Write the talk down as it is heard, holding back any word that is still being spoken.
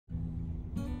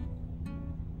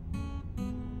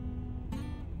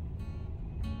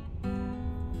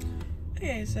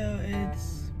Okay, so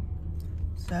it's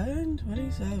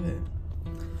 7:27.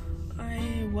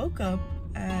 I woke up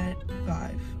at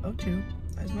 5:02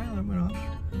 as my alarm went off.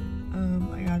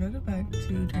 I got out of bed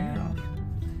to turn it off,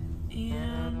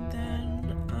 and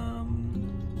then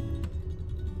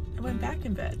I went back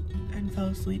in bed and fell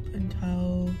asleep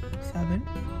until 7.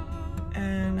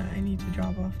 And I need to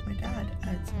drop off my dad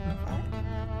at 7:05.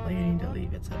 Like, I need to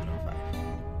leave at 7:05.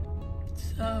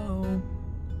 So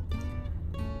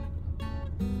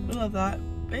we love that.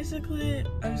 Basically,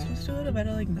 I was supposed to go to bed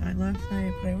at like 9 last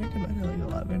night, but I went to bed at like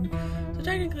 11. So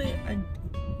technically, I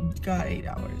got 8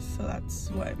 hours. So that's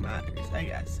what matters, I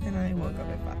guess. And I woke up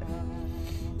at 5.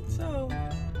 So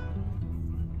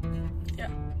yeah,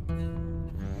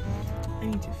 I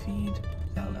need to feed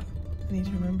Zelda. I need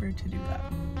to remember to do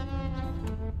that.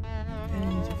 And I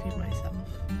need to feed myself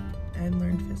and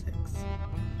learn physics.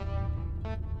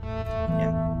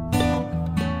 Yeah.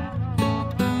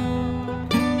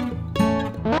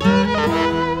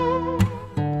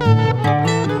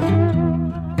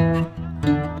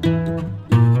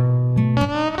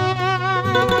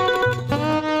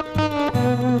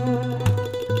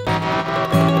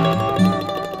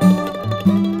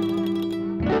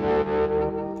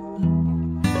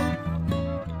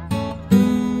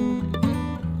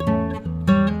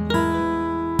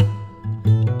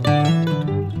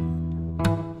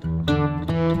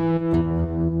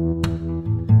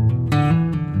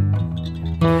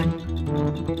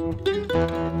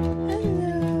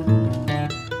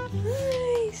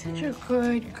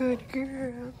 Good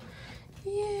girl.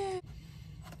 Yeah.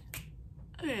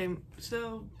 Okay,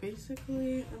 so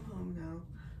basically I'm home now.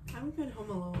 I haven't been home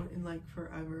alone in like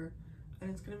forever, and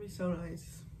it's gonna be so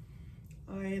nice.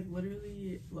 I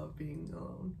literally love being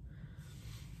alone.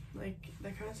 Like,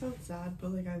 that kind of sounds sad,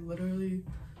 but like I literally,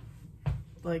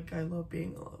 like, I love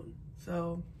being alone.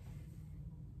 So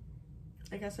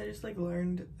I guess I just like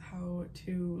learned how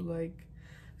to, like,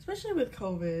 especially with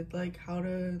COVID, like how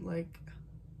to like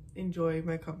enjoy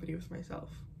my company with myself.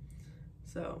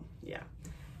 So yeah,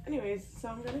 anyways, so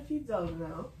I'm gonna feed Zelda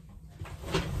now.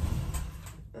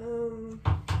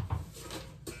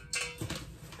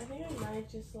 I think I might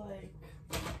just like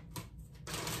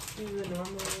do the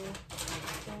normal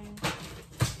thing.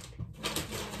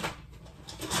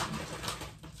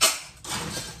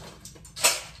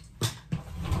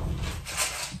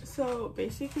 So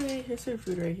basically, here's her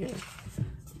food right here.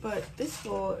 But this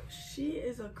bowl, she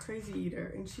is a crazy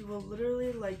eater, and she will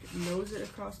literally like nose it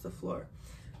across the floor.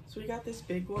 So we got this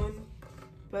big one,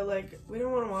 but like we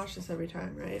don't want to wash this every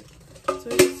time, right? So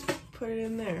we just put it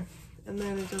in there, and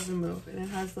then it doesn't move, and it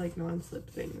has like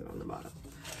non-slip things on the bottom.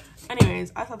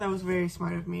 Anyways, I thought that was very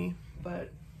smart of me,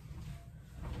 but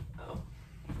oh,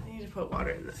 I need to put water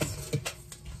in this.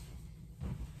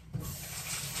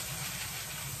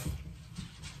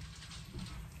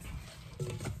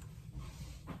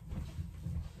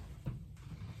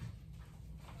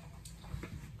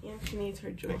 She needs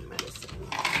her joint medicine,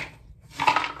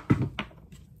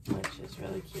 which is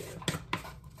really cute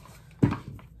because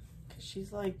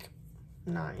she's like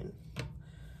 9,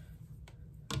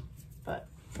 but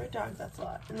for a dog that's a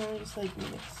lot. And then we just like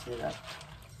mix it up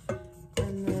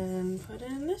and then put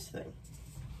in this thing.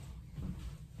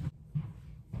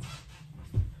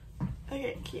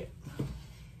 Okay, cute.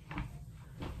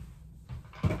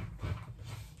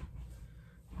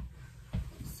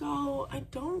 So I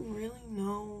don't really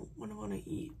know what I want to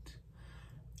eat.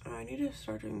 I need to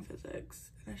start doing physics,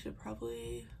 and I should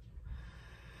probably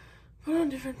put on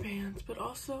different pants, but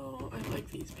also I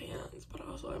like these pants, but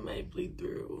also I might bleed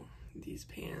through these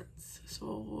pants.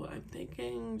 So I'm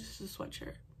thinking just a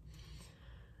sweatshirt.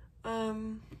 But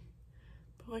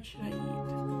what should I eat? I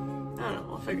don't know,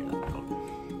 I'll figure that out.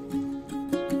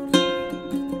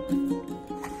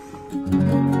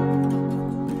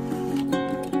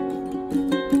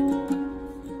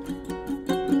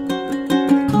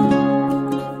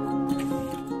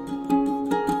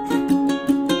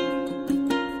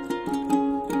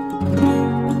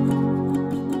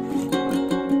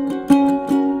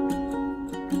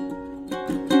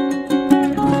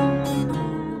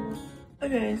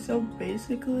 Okay, so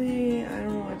basically, I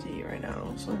don't know what to eat right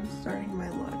now, so I'm starting my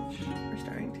lunch, or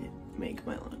starting to make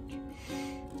my lunch.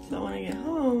 So when I get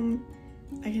home,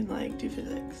 I can like do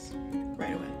physics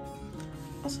right away.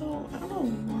 Also, I don't know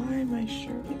why my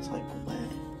shirt is like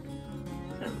wet.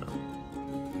 I don't know.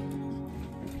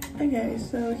 Okay,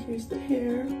 so here's the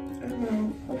hair. I don't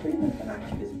know, hopefully the back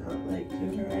is not like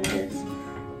too horrendous.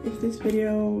 If this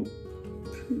video,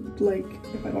 like,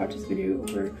 if I watch this video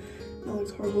over, that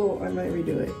looks horrible, I might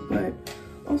redo it. But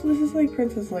also, this is like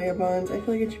Princess Leia buns. I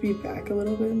feel like it should be back a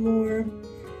little bit more.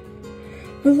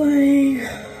 But like,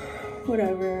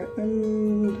 whatever,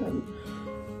 I'm done.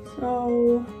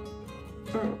 So,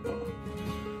 I don't know.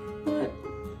 But,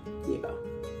 yeah.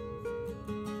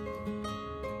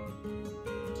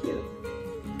 Cute.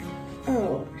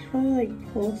 Oh, I should probably like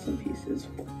pull some pieces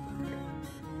forward.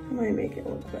 I might make it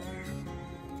look better.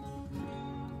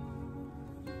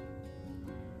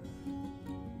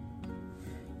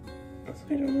 So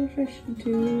I don't know if I should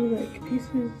do like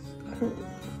pieces, I don't know.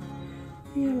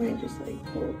 Yeah, I might just like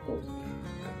pull those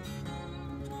back.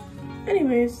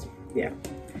 Anyways, yeah.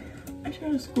 I should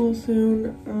go to school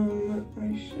soon.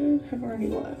 I should have already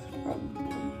left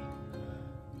probably.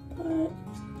 But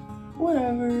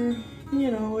whatever.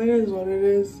 You know, it is what it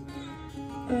is.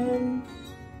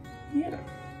 Yeah.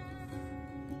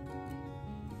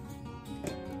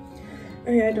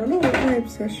 Okay, I don't know what my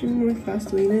obsession with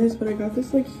Vaseline is, but I got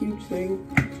this like huge thing.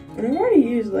 And I've already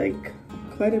used like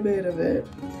quite a bit of it.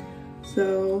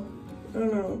 So, I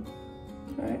don't know.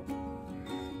 But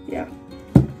yeah.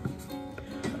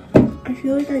 I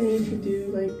feel like I need to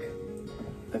do like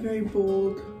a very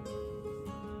bold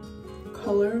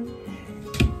color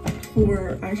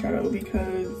for eyeshadow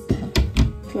because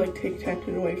to like take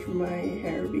tension away from my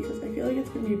hair, because I feel like it's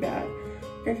gonna be bad.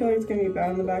 I feel like it's gonna be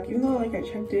bad on the back, even though like I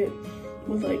checked it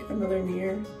with like another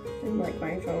mirror and like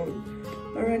my phone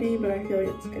already, but I feel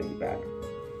like it's gonna be bad.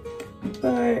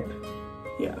 But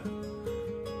yeah.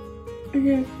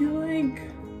 Okay, I feel like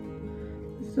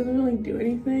this doesn't really do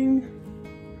anything,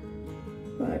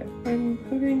 but I'm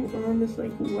putting on this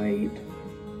like white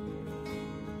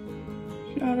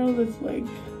shadow that's like,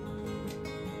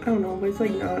 I don't know, but it's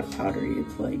like not powdery,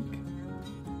 it's like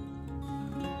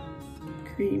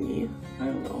creamy, I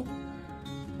don't know.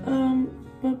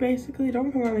 But basically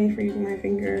don't come at me for using my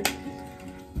finger.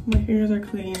 My fingers are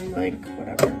clean, like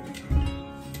whatever.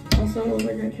 Also,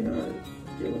 like I cannot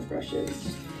deal with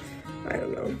brushes. I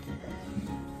don't know.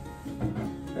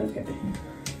 Okay.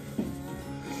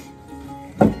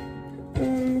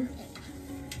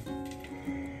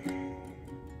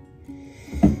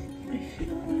 I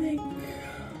feel like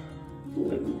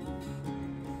blue.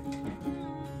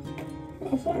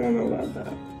 Also, I don't know about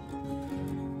that.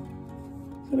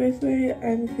 So basically,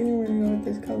 I'm thinking we're gonna go with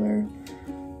this color,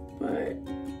 but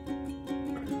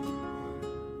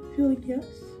I feel like yes.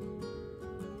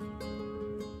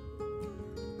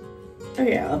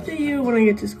 Okay, I'll update you when I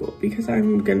get to school because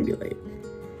I'm gonna be late.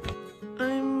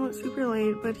 I'm super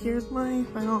late, but here's my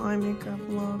final eye makeup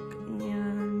look,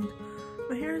 and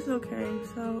my hair is okay.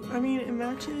 So, I mean, it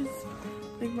matches,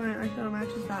 like my eyeshadow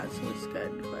matches that, so it's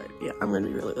good, but yeah, I'm gonna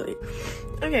be really late.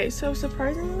 Okay, so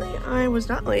surprisingly, I was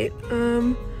not late.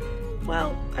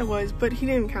 Well, I was, but he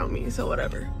didn't count me, so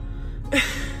whatever.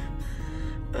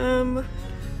 I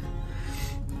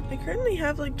currently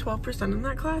have like 12% in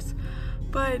that class,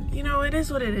 but you know, it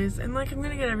is what it is, and like I'm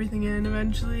gonna get everything in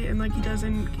eventually, and like he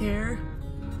doesn't care,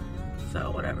 so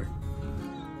whatever.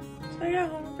 So I got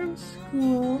home from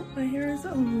school. My hair is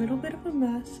a little bit of a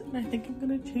mess, and I think I'm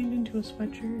gonna change into a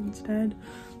sweatshirt instead,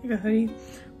 like a hoodie.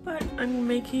 But I'm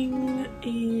making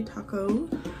a taco.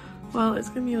 Well, it's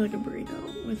gonna be like a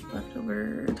burrito with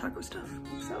leftover taco stuff,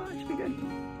 so it should be good.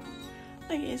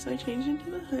 Okay, so I changed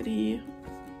into the hoodie.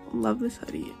 Love this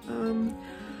hoodie. I'm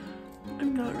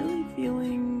not really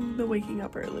feeling the waking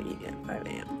up early at 5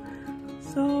 AM.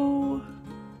 So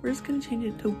we're just gonna change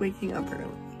it to waking up early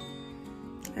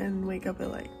and wake up at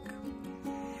like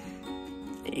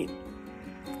 8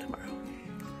 tomorrow.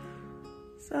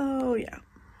 So yeah.